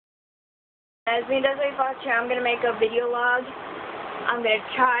As me does a Fox here, I'm gonna make a video log. I'm gonna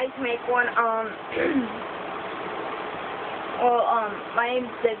try to make one. My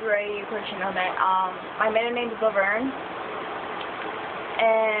name's Desiree. You should know that. My middle name is Laverne,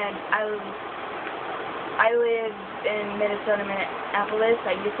 and I live in Minnesota, Minneapolis.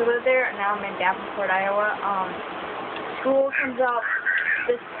 I used to live there, and now I'm in Davenport, Iowa. School comes up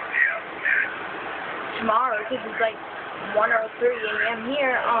tomorrow because it's like 1:03 a.m.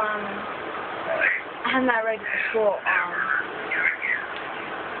 here. I'm not ready for school.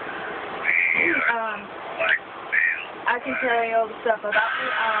 I can tell you all the stuff about me.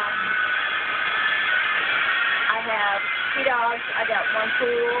 I have 2 dogs. I got 1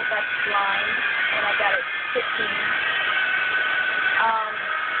 poodle that's blind, and I got a 16.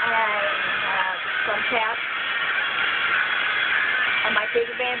 I have some cats. And my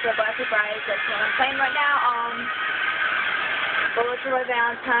favorite bands are Black Surprise. That's what I'm playing right now. Bullets for My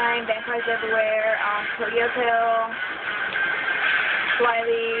Valentine, Vampires Everywhere, Rodeo Pill,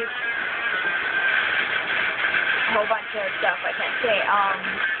 Flyleaf, a whole bunch of stuff I can't say.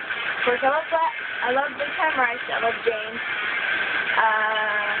 Of course, I love Big Time Rice. I love James.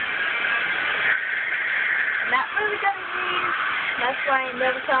 Not really good at these. That's why you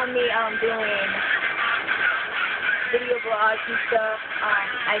never saw me doing video blogs and stuff.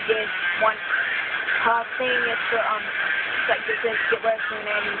 I did one top thing. It's for like this is Get Wrestling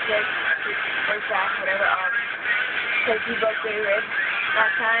 96, first act, whatever. Because he broke their ribs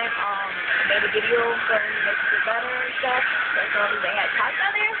last time. I made a video for him to make it get better and stuff. That's all they had talked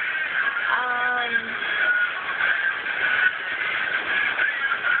about there.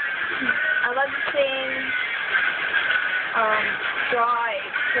 I love to sing, draw,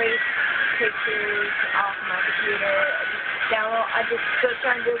 trace pictures off my computer. I just search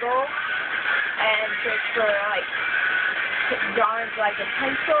on Google and search for like drawings like a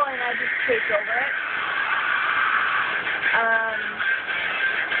pencil, and I just trace over it.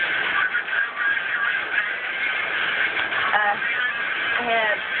 I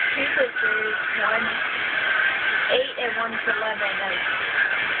have 2 sisters, one's 8 and one's 11, and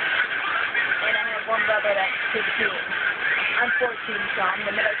I have 1 brother that's 15. I'm 14, so I'm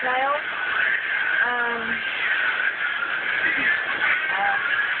the middle child.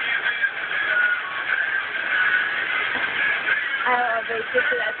 I have a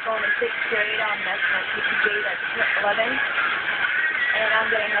sister that's going to 6th grade. That's my PPJ, that's 11. And I'm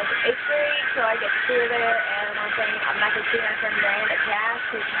going to have 8th grade, so I get to see her there. And one thing, I'm not going to see my friend Miranda Cass,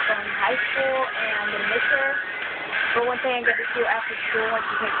 because she's going to high school, and I'm going to miss her. But one thing I get to see her after school when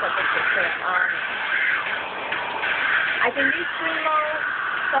she picks up her sister. I can use screen mode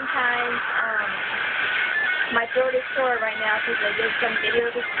sometimes. My throat is sore right now because I did some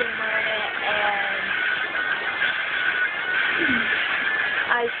video with a screamer in it, and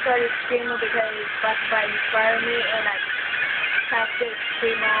I started screaming because Black Friday inspired me, and I practiced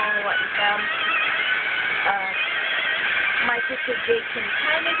screamo and what you found. My sister Jade can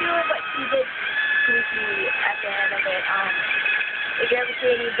kind of do it, but she did squeaky at the end of it. If you ever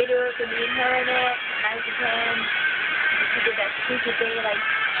see any videos of me and her in it, 9 to 10, she did that squeaky thing, like,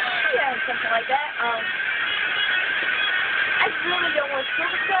 yeah, something like that. I really don't want school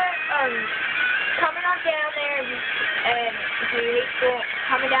to start. Coming on down there, and if you hate school,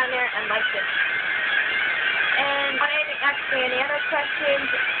 coming down there and like this. And when I actually any other questions,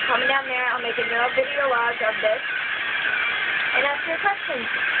 coming down there, I'll make another video log of this and answer your questions.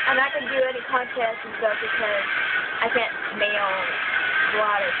 I'm not going to do any contests and stuff because I can't mail a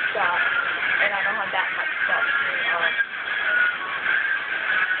lot of stuff, and I don't have that much stuff to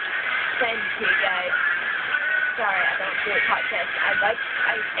send to you guys. Sorry, I don't do a contest.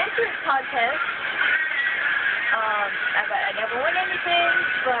 I enter a contest, but I never win anything,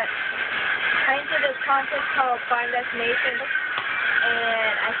 but I entered this contest called Find Destination,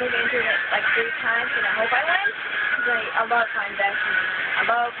 and I think I entered it like 3 times, and I hope I win, because I love Find Destination. I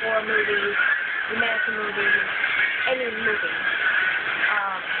love horror movies, romantic movies, any movie.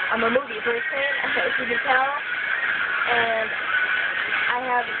 I'm a movie person, as you can tell, and I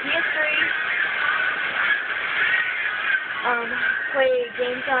have a PS3, play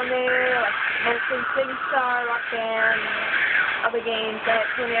games on there, like mostly SingStar, Rock Band, other games that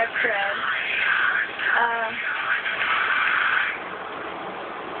Tony Extra.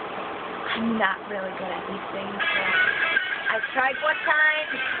 I'm not really good at these things, so I tried one time,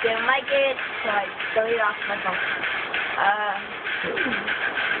 didn't like it, so I deleted it off my phone.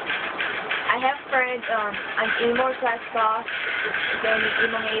 I have friends, I'm emo/boss, if there are any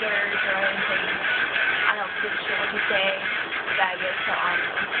emo haters or anything. I don't give a shit what you say. I guess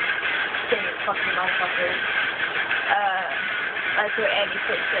say fucking motherfuckers. That's what Andy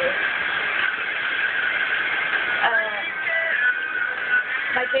says.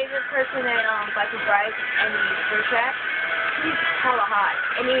 my favorite person at Blackwood Brides and the First Track, he's hella hot.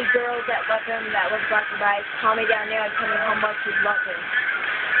 Any girls that love him, that love Blackwood Brides, call me down there and tell me how much you love him.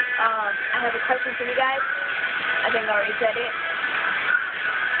 I have a question for you guys. I think I already said it.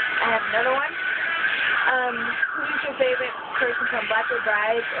 I have another one. Who's your favorite person from Blackwood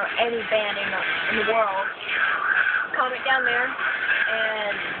Brides or any band in the world? Comment down there,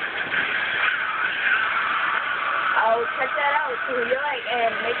 and I'll check that out, see who you like,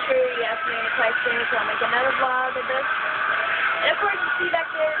 and make sure you ask me any questions, so I'll make another vlog of this. And of course, you see back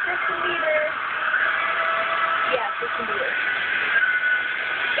there, Justin Bieber. Yeah, Justin Bieber.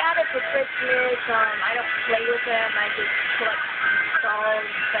 Got it for Christmas. I don't play with them, I just collect dolls,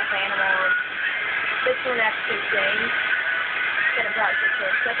 stuffed animals. This one actually sings. It's gonna pause it for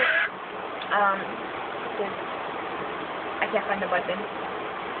a second. Because I can't find the button.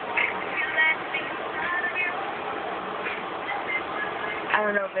 I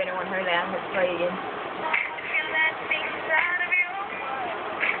don't know if anyone heard that. Let's play it again.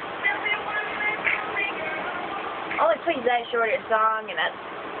 Only plays that shorter song, and that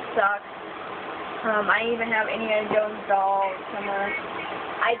sucks. I even have Indiana Jones dolls somewhere.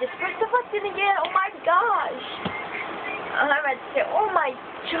 I just pressed the button again. Oh my gosh. I'm about to say, oh my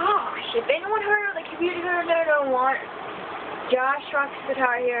gosh. If anyone heard of the computer nerd one, Josh rocks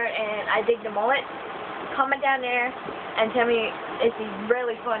guitar here, and I dig the mullet. Comment down there and tell me if he's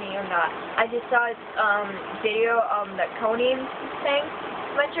really funny or not. I just saw his video on the Conan thing,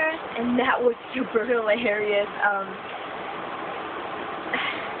 Adventures, and that was super hilarious.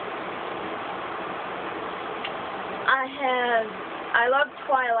 I love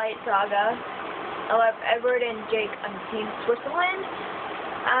Twilight Saga. I love Edward and Jake on Team Switzerland.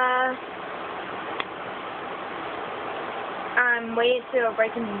 I'm waiting till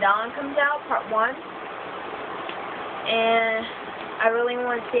Breaking Dawn comes out, Part 1. And I really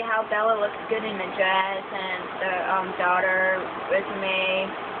want to see how Bella looks good in the dress, and the daughter, Resume.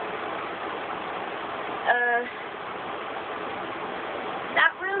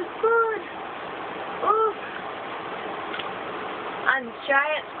 Not really good. Oof. I'm shy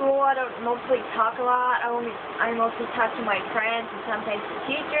at school. I don't mostly talk a lot. I mostly talk to my friends and sometimes the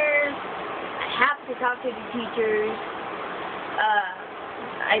teachers. I have to talk to the teachers.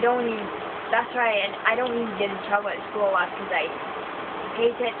 That's right, and I don't even get in trouble at school a lot because I pay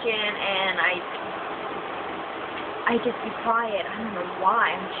attention and I just be quiet. I don't know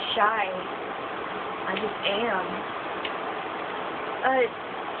why. I'm shy. I just am.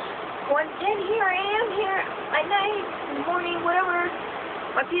 1:10 here. I am here at night, in the morning, whatever.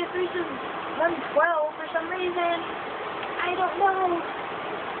 My PS3 says 1:12 for some reason. I don't know.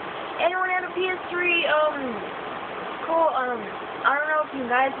 Anyone have a PS3? Cool. I don't know if you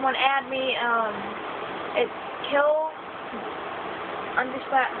guys want to add me. It's kill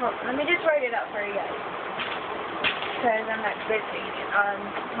underscore. Let me just write it out for you guys, because I'm not good at it.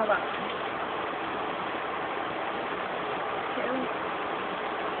 Hold on.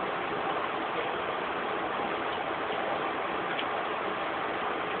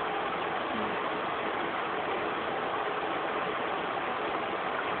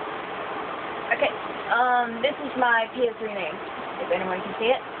 Okay. This is my PS3 name, if anyone can see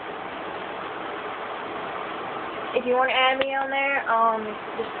it. If you want to add me on there,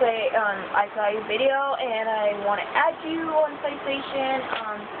 just say, I saw your video and I want to add you on PlayStation,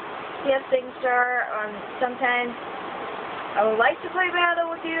 PS SingStar. Sometimes I would like to play Battle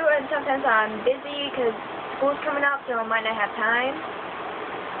with you, and sometimes I'm busy because school's coming up, so I might not have time.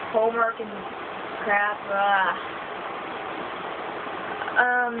 Homework and crap.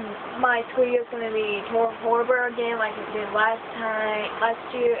 My school year is going to be horrible again, like it did last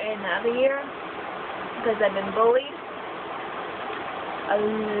year and the other year, because I've been bullied a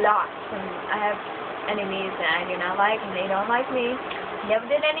lot. And I have enemies that I do not like, and they don't like me. Never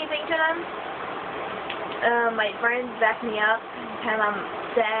did anything to them. My friends back me up. Anytime I'm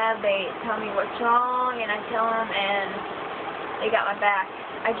sad, they tell me what's wrong, and I tell them, and they got my back.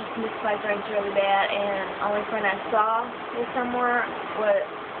 I just miss my friends really bad, and only friend I saw was somewhere was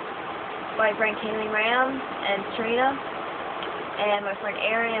my friend Kaylee Ram and Trina, and my friend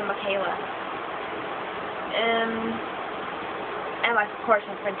Erin and Michaela. And of course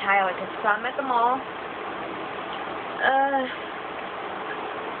my friend Tyler, because I saw him at the mall.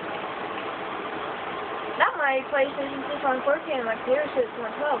 Not my PlayStation 6 on 14, my computer says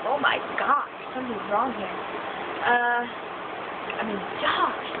 112. Oh my gosh, something's wrong here. I mean,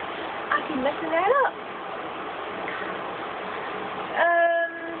 gosh, I keep messing that up.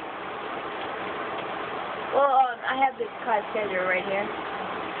 Well, I have this class schedule right here.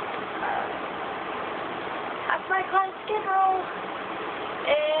 That's my class schedule.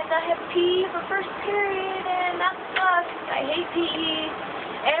 And I have PE for first period, and that sucks. I hate PE.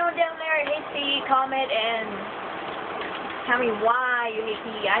 Anyone down there who hates PE, comment and tell me why you hate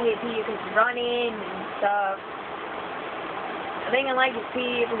PE. I hate PE because it's running and stuff. The thing I like is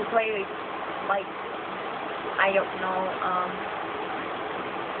PE because we play, like, I don't know,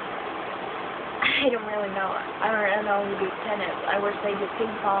 I don't really know. I don't really know who do tennis. I wish they did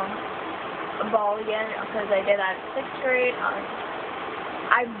ping pong ball again because I did that in 6th grade.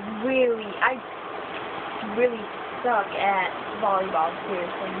 I really suck at volleyball,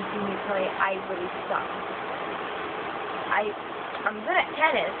 seriously. You see me play, I really suck. I'm good at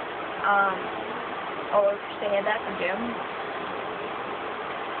tennis. Or say that for gym.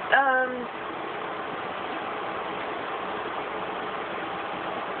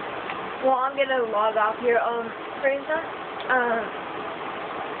 Well, I'm gonna log off here. For instance,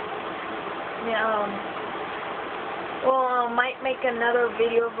 well, I might make another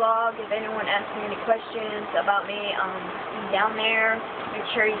video vlog if anyone asks me any questions about me. Down there, make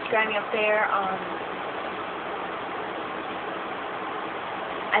sure you subscribe me up there.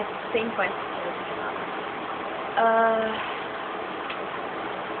 I think my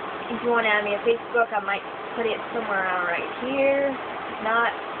if you want to add me on Facebook, I might put it somewhere around right here. If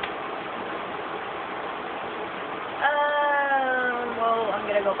not, well, I'm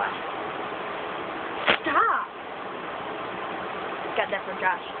gonna go back. Stop! Got that from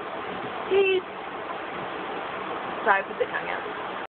Josh. Peace. Sorry, put the tongue out.